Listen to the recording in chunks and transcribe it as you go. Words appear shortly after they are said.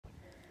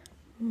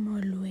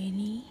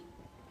Molweni.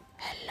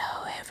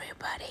 Hello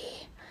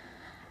everybody.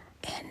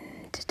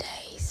 In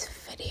today's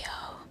video,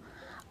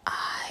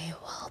 I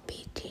will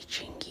be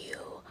teaching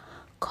you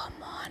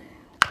common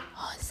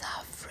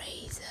Xhosa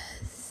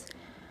phrases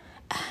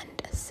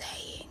and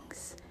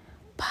sayings,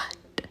 but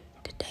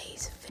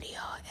today's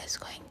video is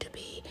going to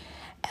be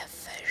a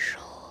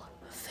visual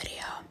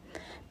video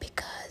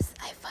because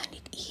I find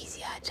it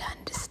easier to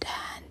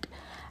understand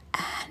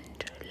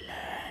and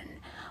learn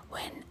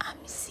when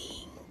I'm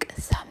seeing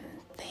something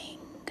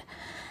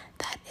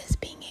that is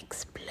being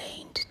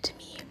explained to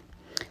me.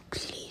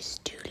 Please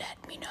do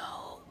let me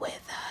know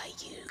whether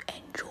you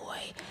enjoy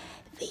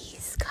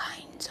these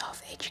kinds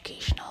of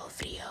educational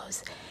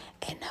videos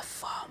in a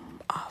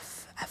form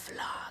of a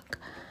vlog.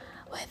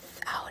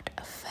 Without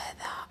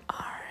further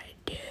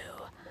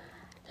ado,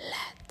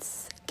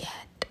 let's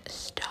get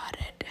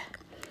started.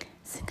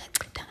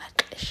 Singachithanga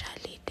xesha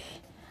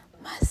lide,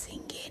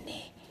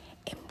 masingene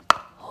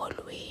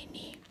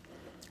emholweni.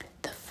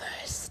 The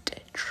first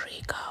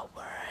trigger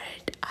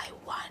word I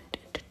want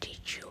to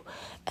teach you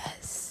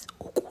is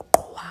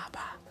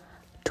ukuqwaba,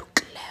 to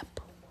clap.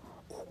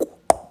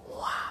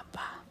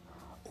 Ukuqwaba,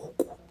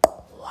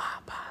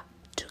 ukuqwaba,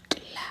 to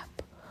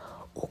clap.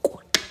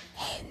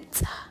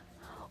 Ukuhenza,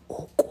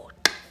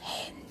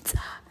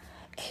 ukuhenza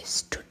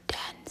is to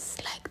dance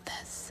like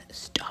this,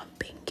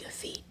 stomping your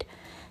feet,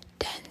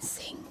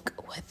 dancing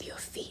with your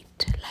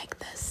feet like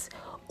this.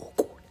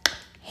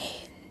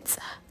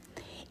 Ukuhenza.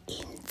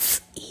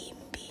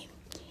 Intsimbi,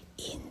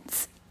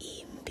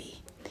 intsimbi,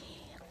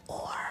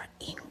 or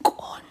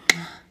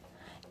inkonxa.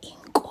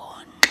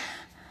 Inkonxa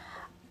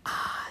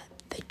are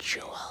the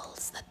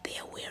jewels that they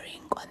are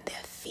wearing on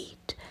their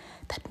feet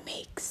that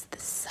makes the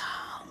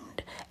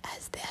sound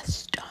as they are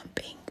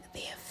stomping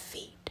their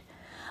feet.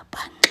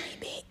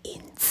 Banxibe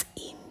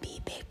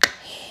intsimbi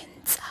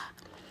beqhenza.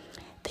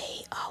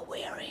 They are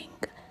wearing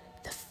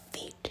the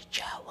feet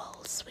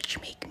jewels which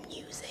make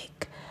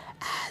music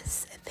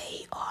as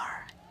they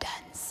are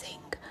dancing.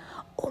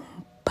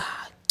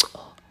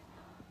 Umbhaco,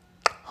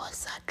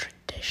 Xhosa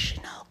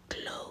traditional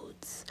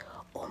clothes.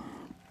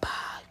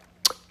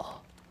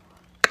 Umbhaco,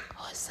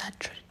 Xhosa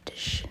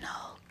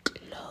traditional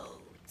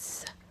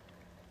clothes.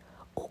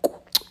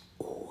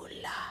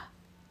 Ukucula,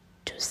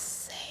 to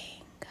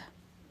sing.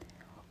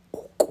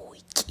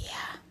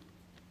 Ukutya,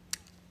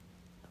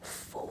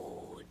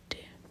 food.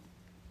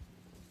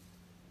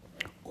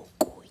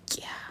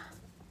 Ukutya,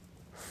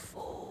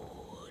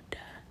 food.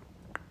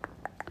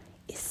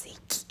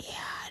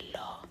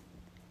 Isityalo,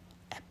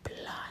 a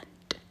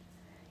plant.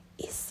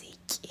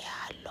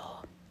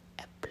 Isityalo,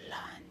 a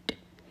plant.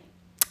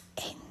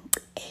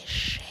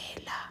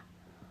 Enkceshela,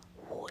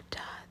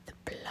 water the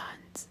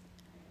plants.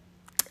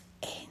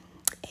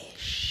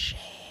 Enkceshela,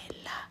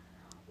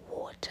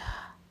 water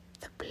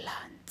the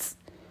plants.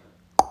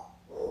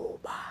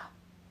 Qhuba,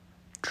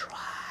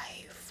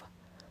 drive.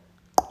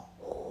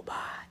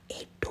 Qhuba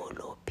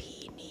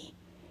edolophini,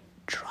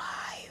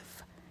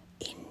 drive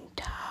in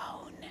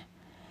town.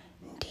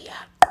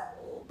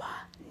 Ndiyaqhuba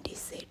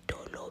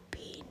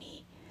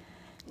ndisedolophini,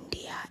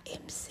 ndiya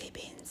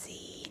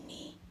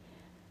emsebenzini.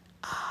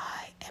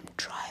 I am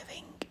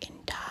driving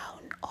in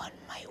town on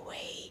my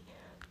way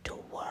to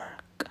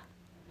work.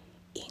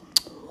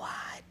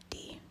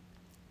 Incwadi,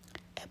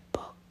 a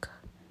book.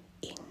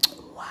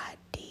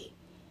 Incwadi,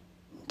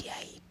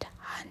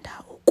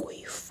 ndiyayithanda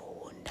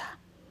ukuyifunda.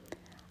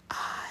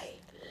 I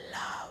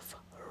love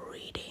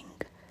reading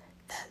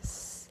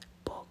this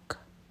book.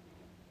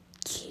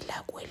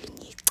 Kila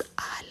kwelinye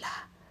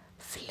icala,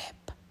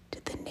 flip to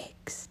the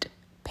next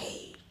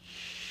page.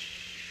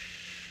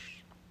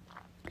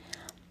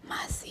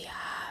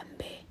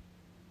 Masihambe,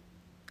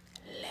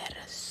 let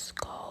us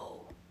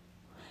go.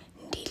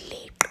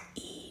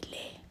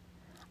 Ndileqile,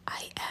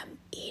 I am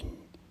in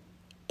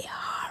a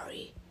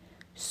hurry.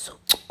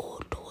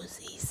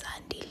 Sucuduzisa,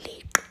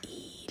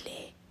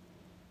 ndileqile.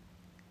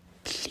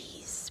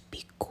 Please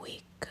be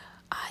quick,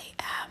 I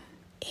am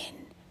in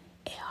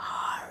a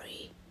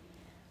hurry.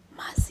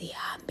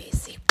 Masihambe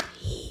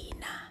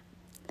siqina,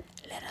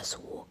 let us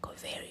walk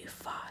very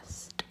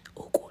fast.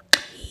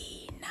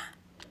 Ukuqina.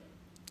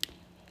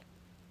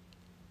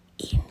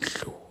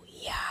 Indlu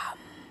yam,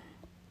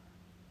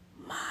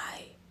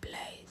 my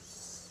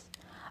place.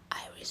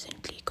 I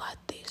recently got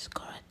these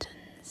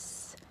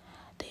curtains.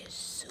 They're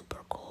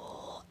super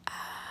cool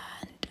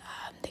and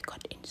they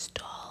got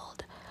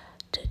installed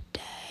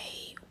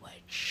today,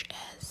 which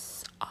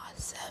is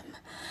awesome.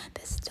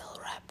 They're still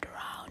wrapped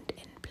around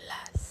in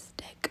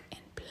plastic,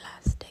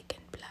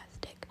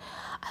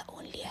 I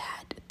only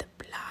had the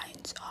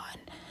blinds on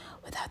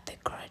without the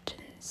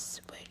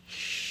curtains,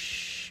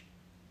 which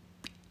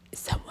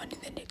someone in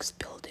the next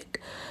building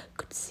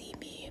could see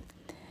me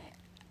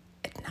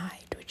at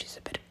night, which is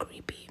a bit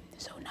creepy.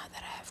 So now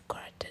that I have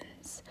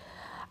curtains,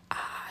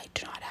 I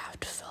do not have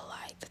to feel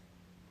like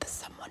there's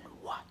someone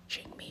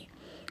watching me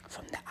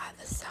from the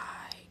other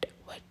side,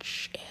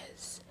 which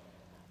is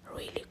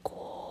really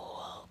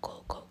cool.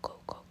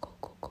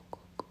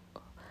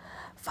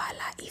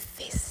 Vala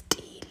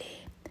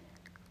ifestile,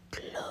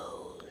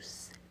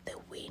 close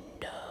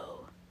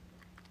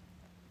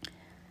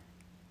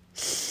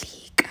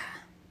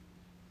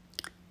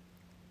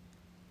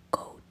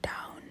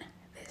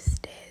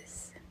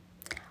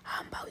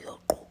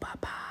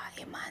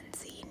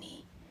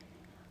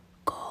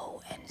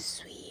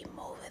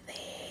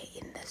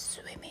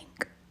swimming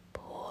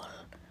pool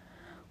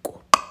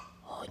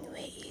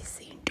kuqhonywe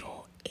izinto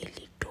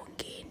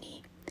elidongeni.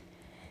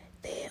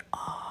 There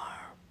are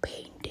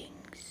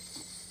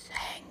paintings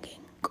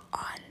hanging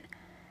on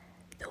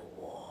the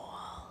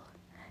wall.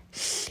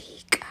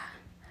 Hlika,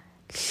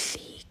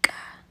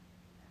 hlika,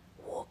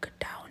 walk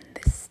down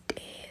the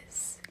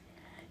stairs.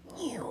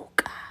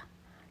 Nyuka,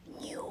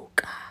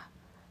 nyuka,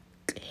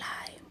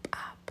 climb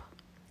up.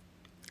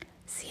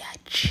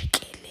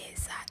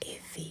 Siyajikeleza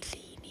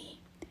evilini.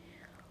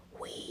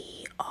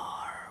 We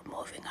are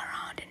moving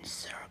around in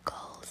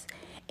circles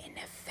in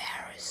a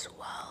Ferris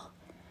wheel.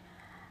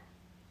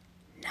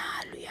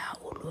 Naluya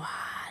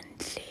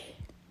ulwandle.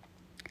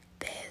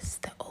 There's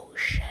the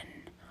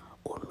ocean.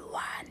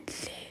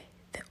 Ulwandle,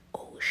 the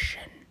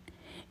ocean.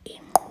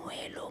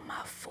 Inqwelo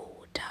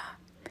mafuta.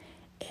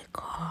 A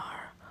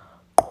car.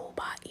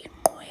 Quba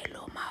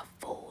inqwelo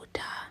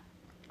mafuta.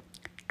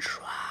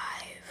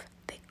 Drive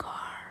the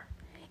car.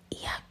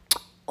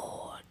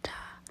 Iyaqota.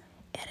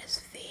 It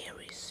is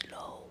very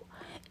slow.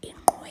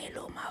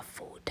 Inqwelo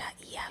mafuta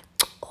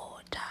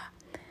iyaqota.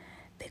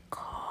 The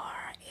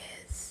car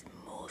is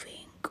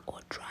moving or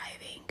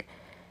driving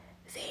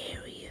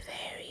very,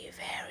 very,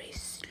 very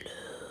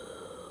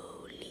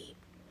slowly.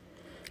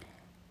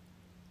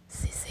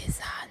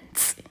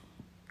 Sisezantsi.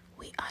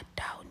 We are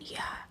down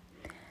here.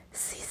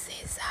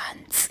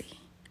 Sisezantsi.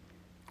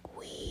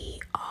 We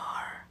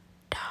are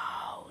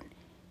down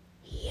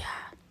here.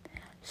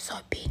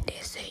 Sophinde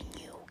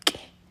senyuke.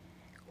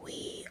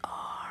 We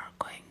are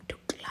going to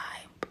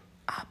climb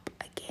up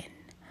again.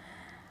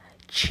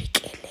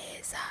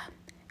 Jikeleza,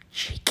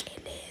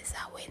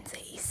 jikeleza, wenze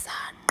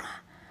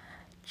isanqa.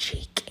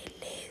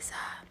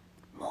 Jikeleza,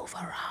 move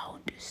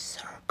around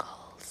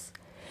circles.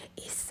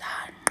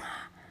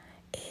 Isanqa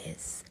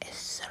is a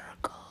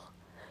circle.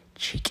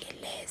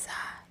 Jikeleza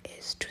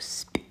is to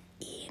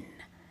spin.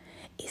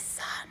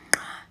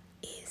 Isanqa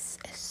is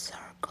a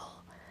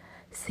circle.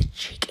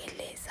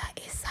 Sijikeleza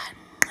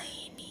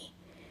esanqeni.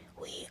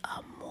 We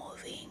are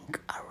moving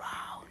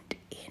around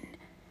in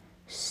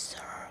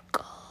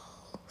circles.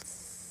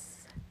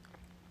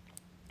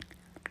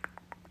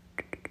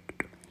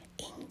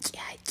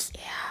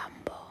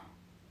 Intyatyambo,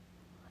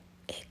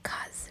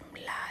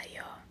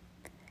 ekazimlayo,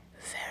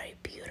 very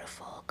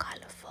beautiful,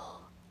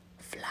 colorful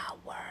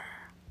flower.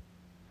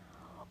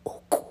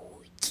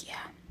 Ukutya,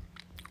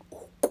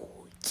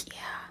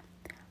 ukutya,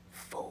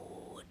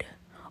 food,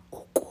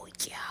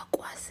 ukutya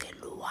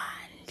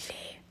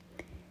kwaselwandle,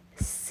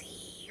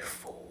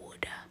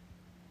 seafood.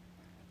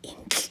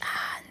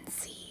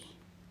 Intlanzi,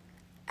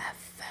 a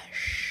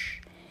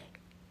fish.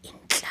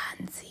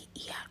 Intlanzi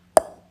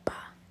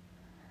iyaqubha.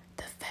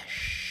 The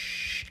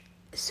fish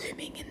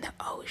swimming in the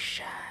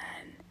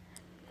ocean.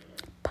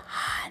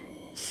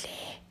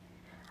 Phandle,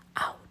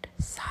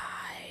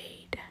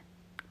 outside.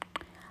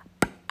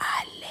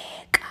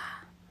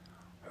 Aleka,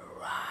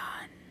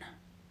 run.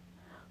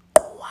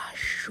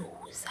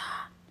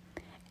 Xhosa,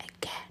 a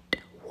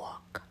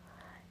catwalk.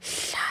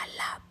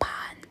 Hlala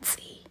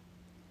phansi,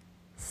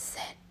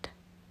 sit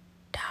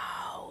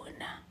down.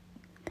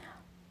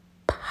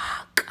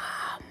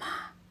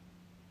 Phakama,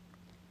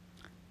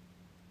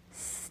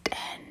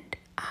 stand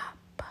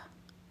up.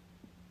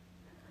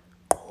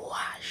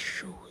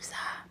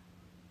 Xhosa,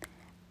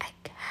 a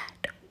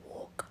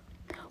catwalk.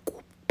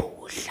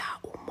 Kubhudla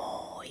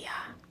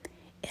umoya.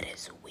 It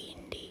is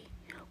windy.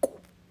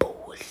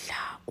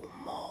 Kubhudla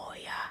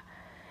umoya.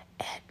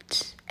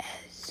 It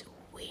is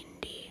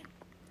windy.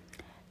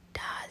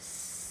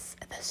 Does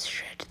this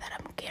shirt that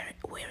I'm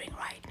wearing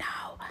right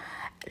now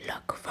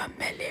look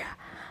familiar?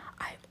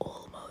 I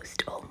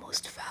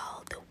almost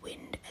felt the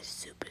wind is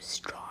super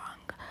strong.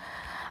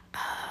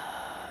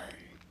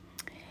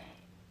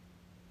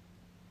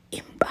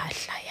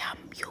 Impahla yam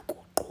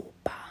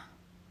yokuqubha,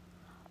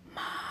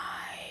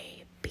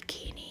 my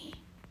bikini.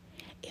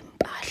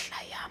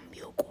 Impahla yam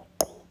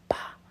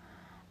yokuqubha,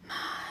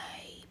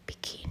 my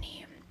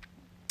bikini.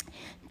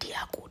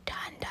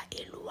 Ndiyakuthanda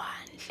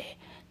elwandle,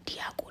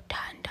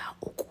 ndiyakuthanda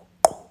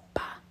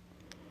ukuqubha.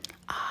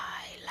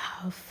 I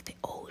love the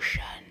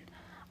ocean.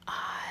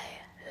 I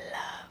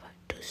love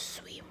to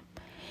swim.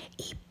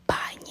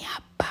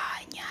 Ibhanya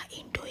bhanya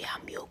into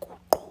yam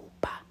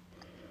yokuqubha.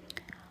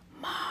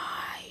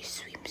 My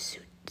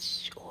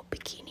swimsuit or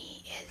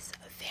bikini is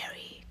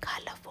very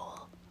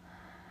colorful.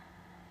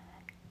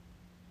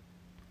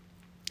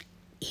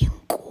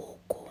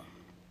 Inkukhu,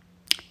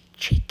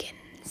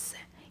 chickens.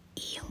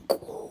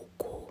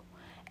 Inkukhu,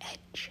 a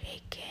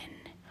chicken.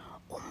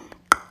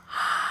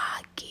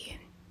 Umqhagi,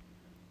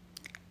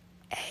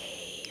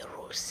 a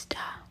rooster.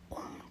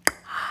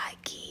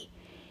 Umqhagi,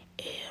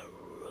 a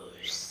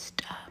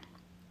rooster.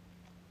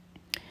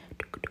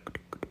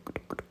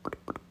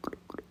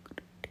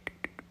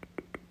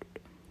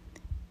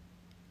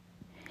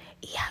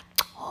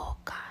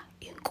 Iyachoka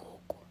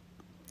inkukhu.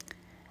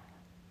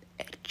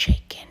 A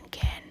chicken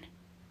can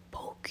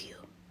poke you.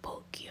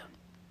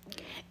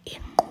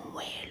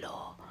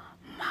 Inqwelo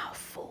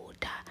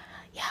mafuta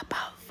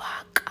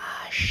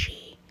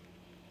yabavakashi.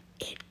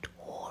 A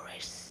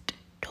tourist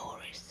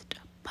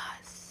bus.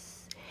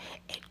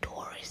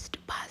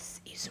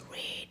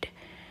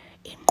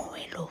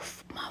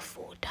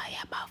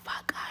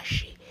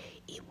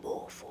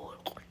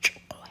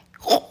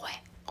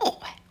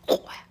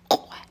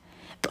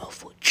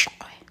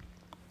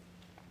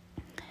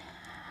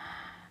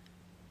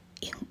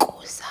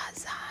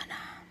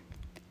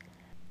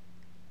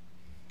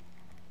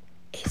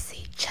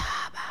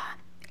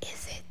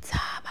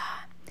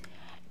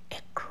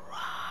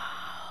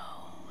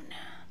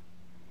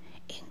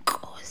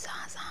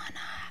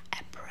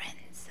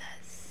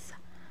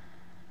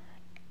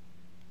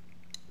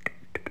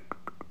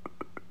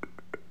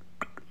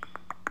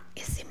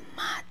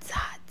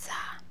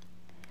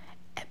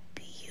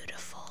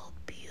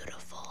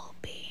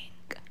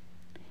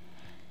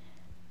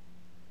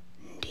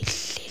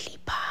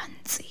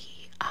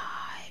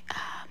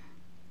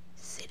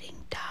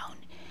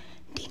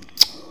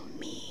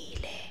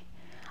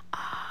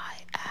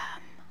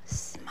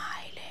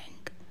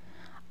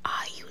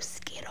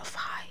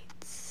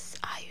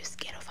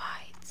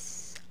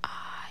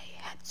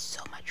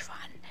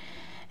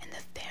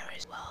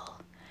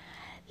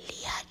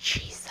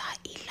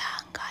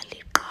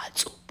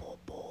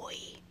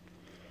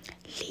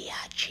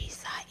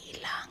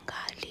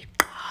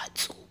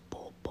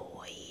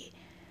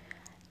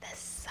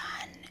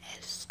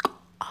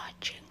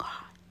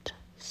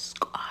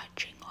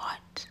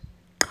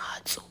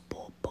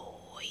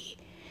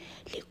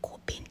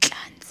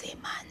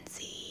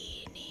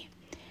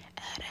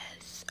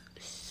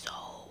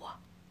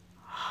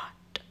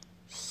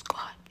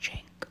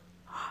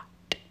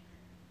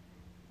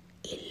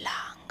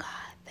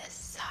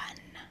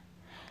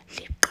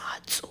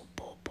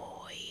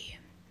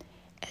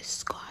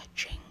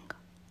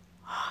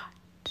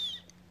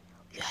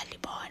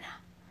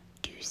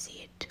 you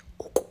see it?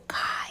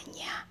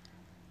 Ukukhanya,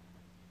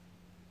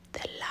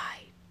 the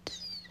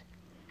light.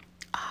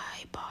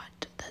 I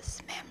bought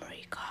this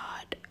memory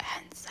card,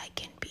 hence I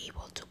can be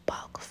able to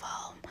bulk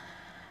film,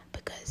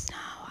 because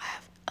now I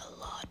have a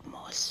lot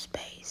more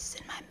space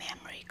in my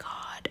memory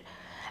card,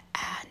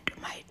 and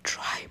my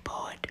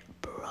tripod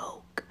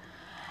broke,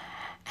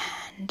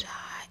 and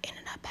I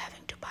ended up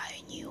having to buy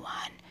a new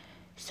one.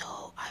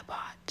 So I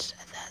bought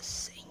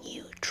this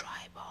new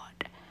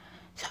tripod.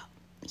 So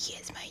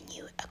here's my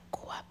new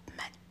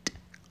equipment.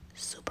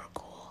 Super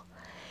cool.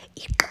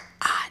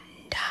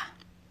 Iqanda,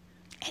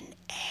 an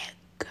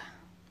egg.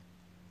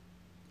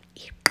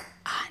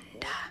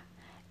 Iqanda,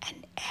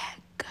 an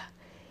egg.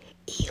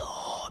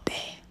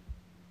 Ihobe,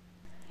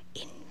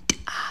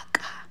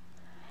 intaka,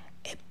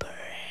 a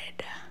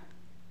bird.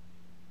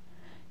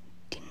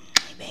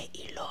 Dinxibe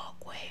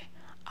ilokwe.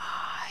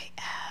 I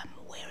am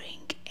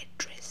wearing a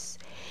dress.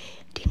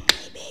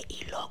 Dinxibe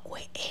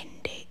ilokwe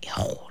ende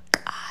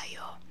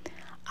erhoqayo.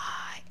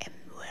 I am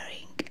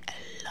wearing a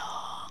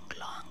long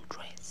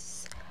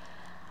dress.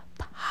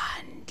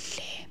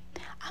 Phandle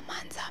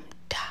amanzi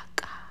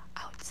amdaka.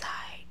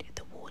 Outside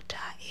the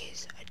water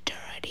is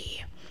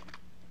dirty.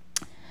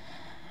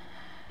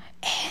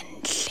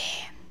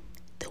 Endle,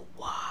 the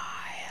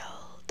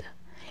wild.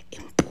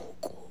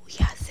 Impuku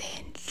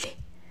yasendle.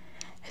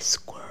 A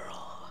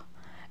squirrel.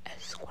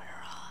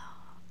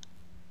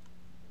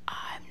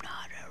 I'm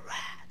not a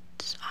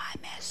rat,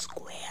 I'm a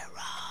squirrel.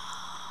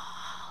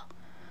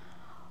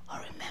 Or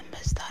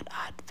remembers that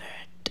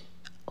advert,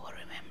 or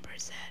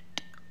remembers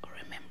it.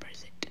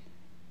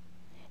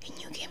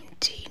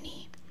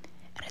 Inyukemtini,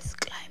 and is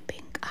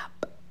climbing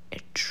up a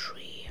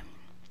tree.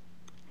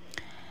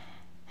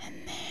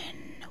 And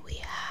then we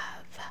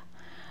have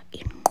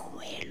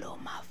inqwelo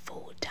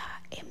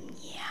mafuta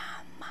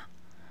emnyama.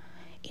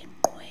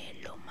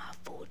 Inqwelo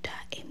mafuta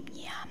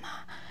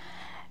emnyama,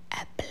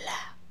 a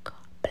black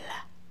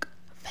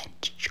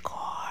vintage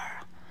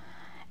car.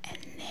 And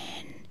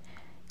then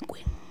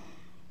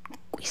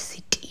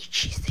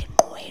kwisitichi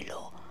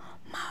senqwelo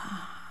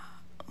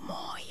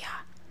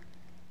moya,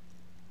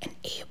 an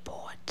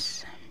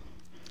airport,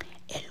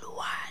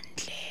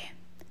 elwandle,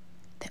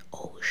 the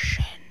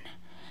ocean.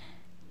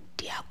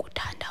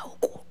 Ndiyakuthanda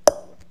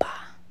ukuqubha.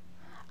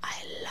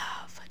 I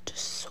love to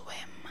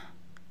swim.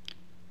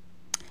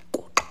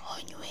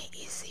 Kuxhonywe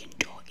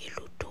izinto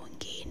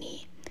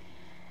eludongeni.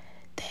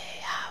 They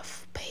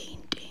have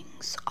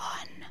paintings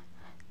on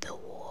the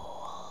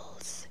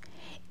walls.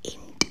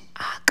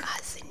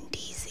 Intaka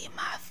zindize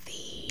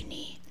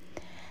mafini.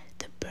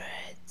 The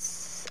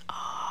birds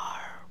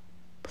are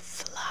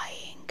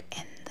flying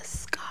in the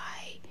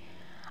sky.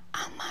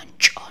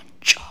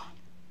 Amantshontsho,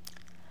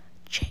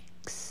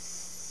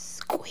 chicks,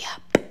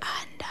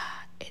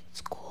 kuyabanda.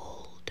 It's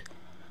called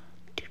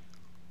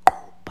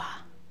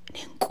ndiqubha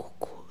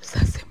neenkukhu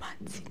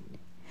zasemanzini.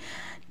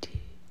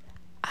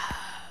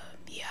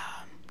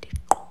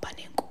 Ndiqubha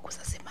neenkukhu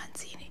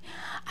zasemanzini.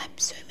 I'm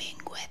swimming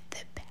with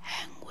the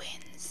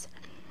penguins.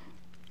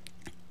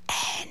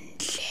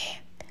 Endle,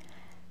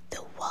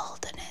 the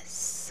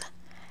wilderness.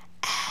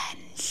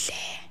 Endle,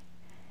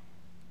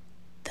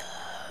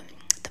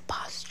 the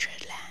pasture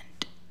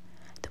land.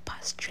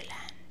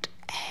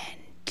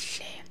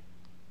 Endle,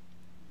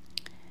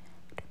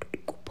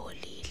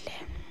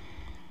 kupholile.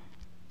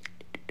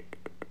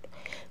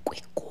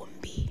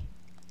 Kwigumbi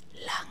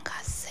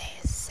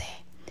langasese,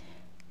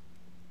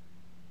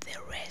 the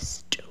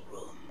rest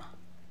room,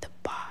 the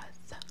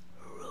bath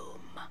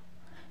room.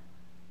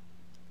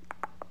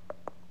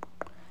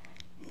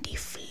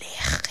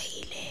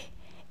 Ndiflegile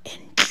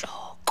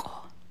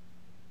entloko.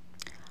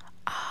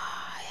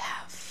 I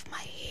have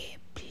my hair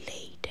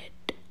plaited.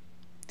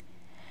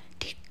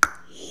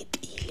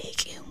 Ndiqedile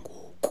ke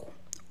ngoku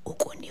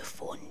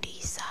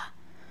ukunifundisa.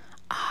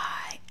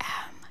 I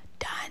am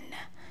done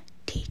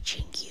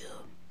teaching you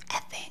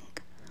a thing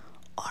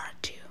or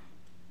two.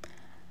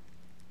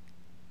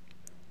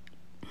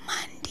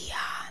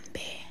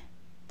 Mandihambe,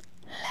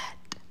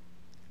 let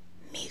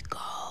me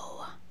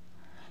go.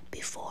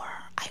 Before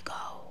I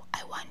go,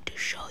 I want to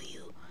show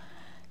you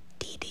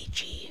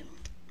DDG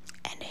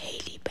and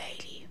Haley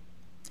Bailey.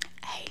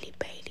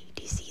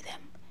 Do you see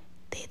them?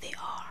 There they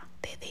are.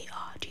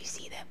 Do you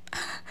see them?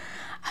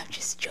 I'm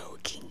just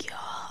joking,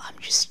 y'all. I'm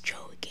just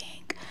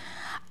joking.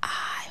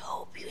 I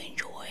hope you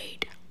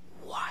enjoyed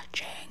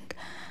watching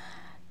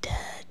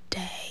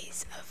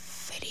today's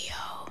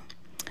video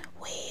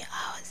where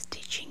I was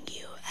teaching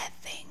you a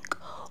thing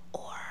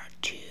or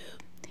two.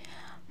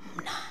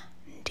 Mna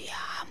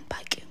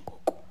ndiyahamba ke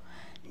ngoku.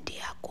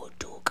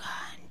 Ndiyagoduka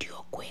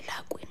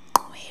ndiyokhwela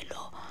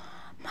kwinqwelo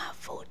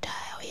mafuta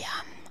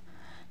yam.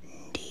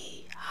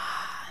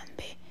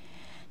 Ndihambe.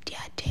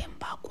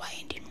 Ndiyathemba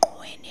kwaye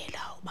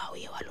ndinqwenela uba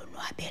uye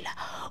walonwabela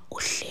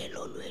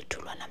uhlelo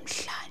lwethu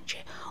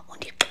lwanamhlanje.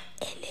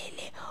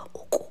 Undixelele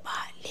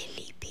ukuba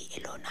leliphi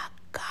elona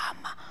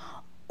gama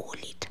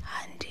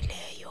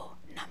ulithandileyo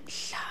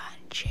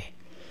namhlanje.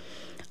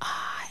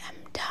 I am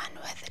done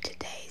with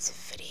today's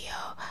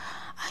video.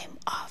 I'm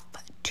off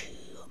to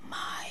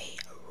my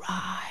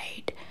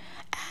ride.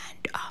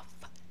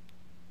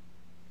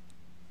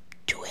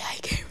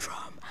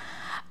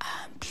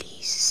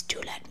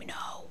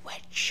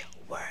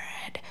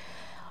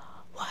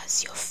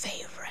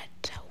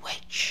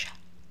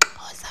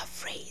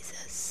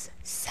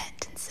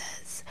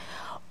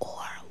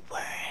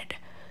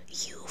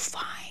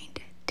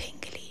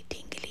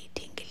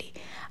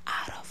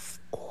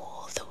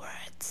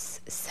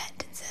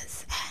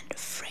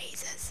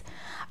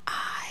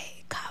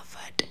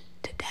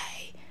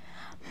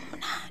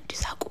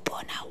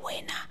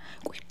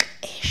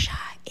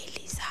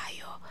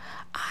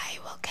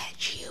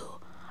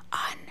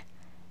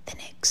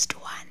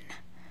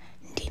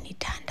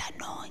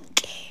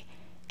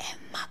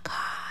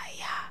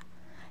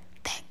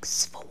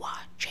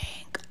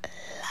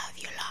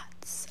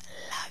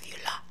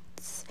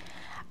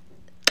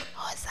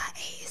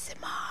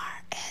 ASMR.